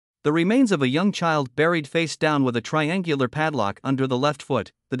The remains of a young child buried face down with a triangular padlock under the left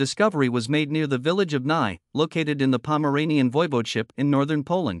foot. The discovery was made near the village of Pnie, located in the Pomeranian Voivodeship in northern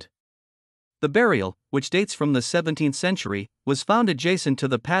Poland. The burial, which dates from the 17th century, was found adjacent to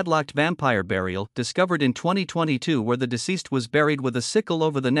the padlocked vampire burial discovered in 2022, where the deceased was buried with a sickle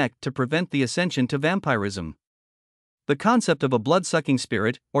over the neck to prevent the ascension to vampirism. The concept of a blood-sucking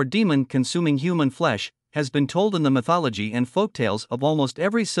spirit, or demon consuming human flesh, has been told in the mythology and folktales of almost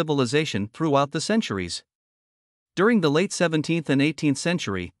every civilization throughout the centuries. During the late 17th and 18th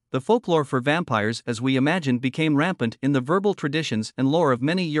century, the folklore for vampires as we imagine became rampant in the verbal traditions and lore of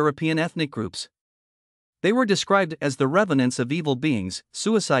many European ethnic groups. They were described as the revenants of evil beings,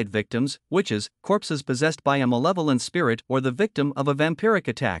 suicide victims, witches, corpses possessed by a malevolent spirit, or the victim of a vampiric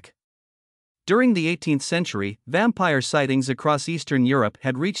attack. During the 18th century, vampire sightings across Eastern Europe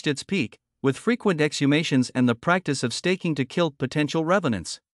had reached its peak, with frequent exhumations and the practice of staking to kill potential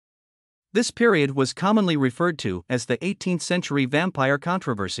revenants. This period was commonly referred to as the 18th century vampire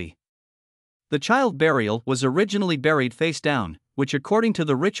controversy. The child burial was originally buried face down, which according to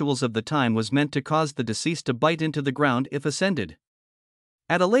the rituals of the time was meant to cause the deceased to bite into the ground if ascended.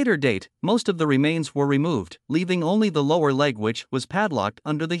 At a later date, most of the remains were removed, leaving only the lower leg, which was padlocked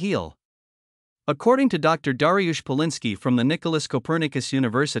under the heel. According to Dr. Dariusz Polinsky from the Copernicus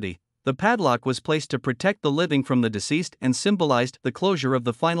University, the padlock was placed to protect the living from the deceased and symbolized the closure of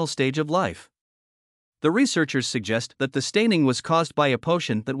the final stage of life. The researchers suggest that the staining was caused by a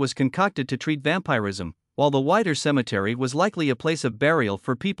potion that was concocted to treat vampirism, while the wider cemetery was likely a place of burial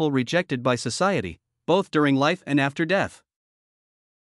for people rejected by society, both during life and after death.